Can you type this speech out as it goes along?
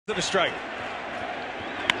To the strike.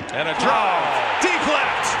 And a draw. Deep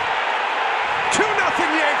left. 2-0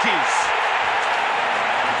 Yankees.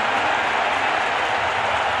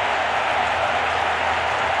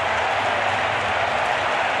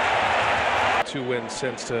 Two wins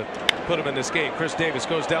since to put him in this game. Chris Davis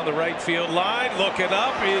goes down the right field line. Looking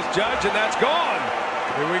up is Judge, and that's gone.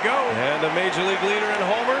 Here we go. And a major league leader in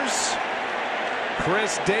homers.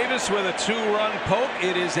 Chris Davis with a 2-run poke.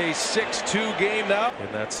 It is a 6-2 game now.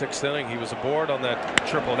 In that 6th inning, he was aboard on that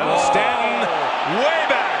triple. Now Stanton way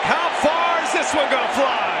back. How far is this one going to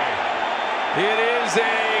fly? It is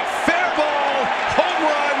a fair ball, home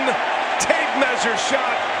run, tape measure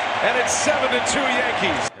shot, and it's 7-2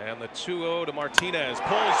 Yankees. And the 2-0 to Martinez.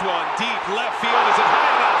 Pulls one deep left field. Is it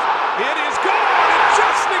high enough? It is gone. It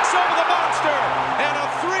just sneaks over the monster. And a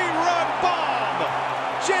 3-run bomb.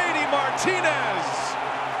 J.D. Martinez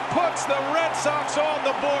puts the Red Sox on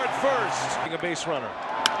the board first. A base runner.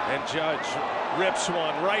 And Judge rips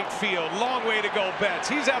one right field. Long way to go, Betts.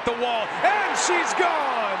 He's at the wall. And she's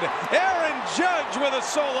gone. Aaron Judge with a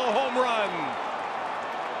solo home run.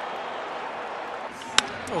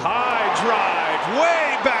 High drive.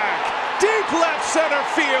 Way back. Deep left center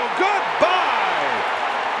field. Goodbye.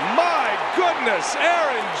 My goodness.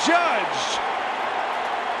 Aaron Judge.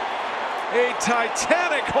 A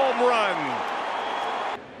titanic home run.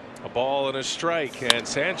 A ball and a strike, and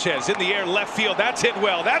Sanchez in the air left field. That's hit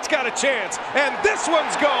well. That's got a chance, and this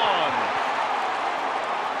one's gone.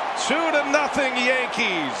 2-0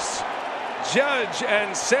 Yankees. Judge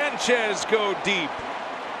and Sanchez go deep.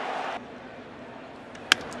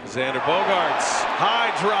 Xander Bogaerts,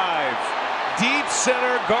 high drive, deep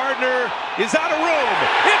center. Gardner is out of room.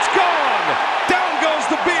 It's gone. Down goes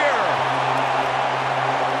the beer.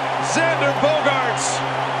 Xander Bogaerts,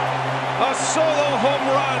 a solo home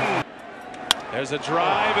run. There's a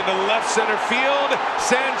drive into left center field.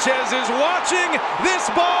 Sanchez is watching. This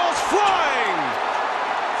ball's flying.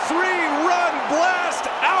 3-run blast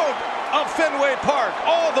out of Fenway Park,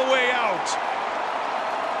 all the way out.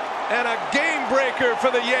 And a game breaker for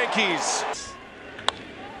the Yankees.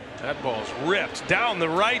 That ball's ripped down the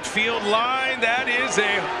right field line. That is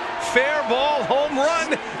a fair ball home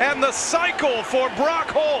run, and the cycle for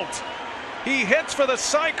Brock Holt. He hits for the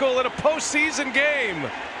cycle in a postseason game.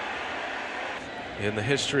 In the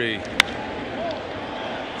history,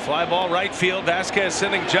 fly ball right field. Vasquez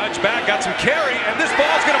sending Judge back, got some carry, and this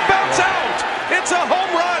ball's going to bounce out. It's a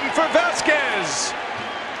home run for Vasquez.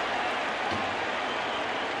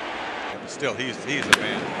 Still, he's a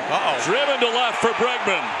man. Driven to left for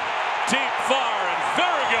Bregman. Deep far and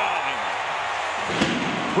very gone.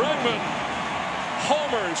 Bregman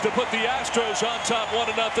homers to put the Astros on top 1-0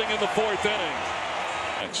 in the 4th inning.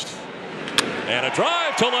 Next. And a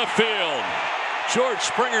drive to left field. George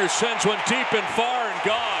Springer sends one deep and far and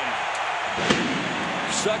gone.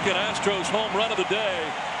 Second Astros home run of the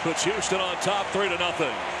day puts Houston on top 3-0.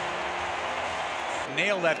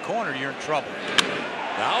 Nail that corner, you're in trouble.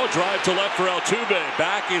 Now a drive to left for Altuve.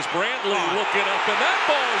 Back is Brantley looking up, and that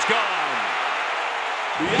ball is gone.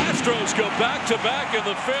 The Astros go back-to-back in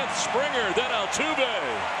the 5th. Springer, then Altuve.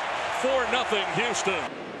 4-0 Houston.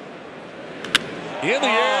 In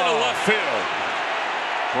the air to left field.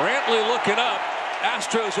 Brantley looking up.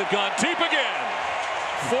 Astros have gone deep again.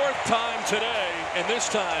 4th time today, and this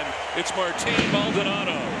time it's Martin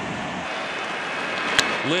Maldonado.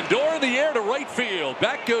 Lindor in the air to right field.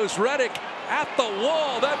 Back goes Reddick at the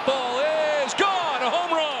wall. That ball is gone. A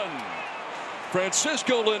home run.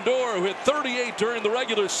 Francisco Lindor, who hit 38 during the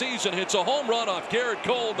regular season, hits a home run off Garrett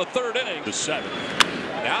Cole in the 3rd inning. The 7th.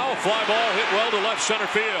 Now a fly ball hit well to left center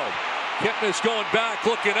field. Kipnis going back,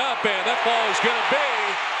 looking up, and that ball is going to be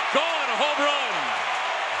gone. A home run.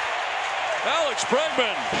 Alex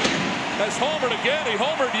Bregman has homered again. He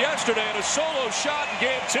homered yesterday in a solo shot in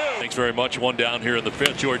game 2. Thanks very much. One down here in the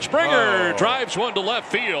 5th. George Springer drives one to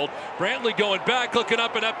left field. Brantley going back, looking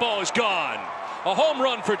up, and that ball is gone. A home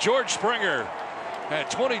run for George Springer. Had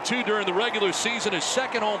 22 during the regular season, his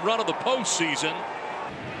 2nd home run of the postseason.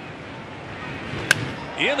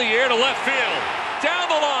 In the air to left field. Down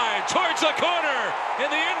the line, towards the corner, and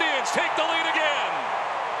the Indians take the lead again.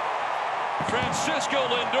 Francisco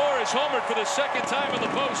Lindor is homered for the 2nd time in the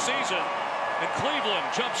postseason, and Cleveland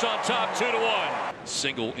jumps on top 2-1.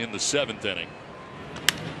 Single in the 7th inning.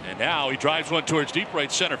 And now he drives one towards deep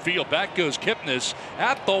right center field. Back goes Kipnis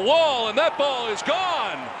at the wall, and that ball is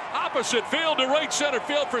gone. Opposite field to right center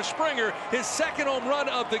field for Springer, his 2nd home run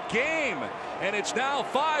of the game. And it's now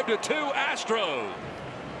 5-2 Astros.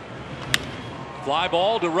 Fly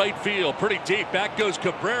ball to right field, pretty deep. Back goes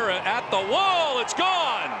Cabrera at the wall. It's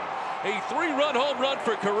gone. A 3-run home run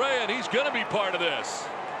for Correa, and he's going to be part of this.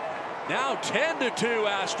 Now 10-2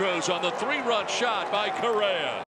 Astros on the 3-run shot by Correa.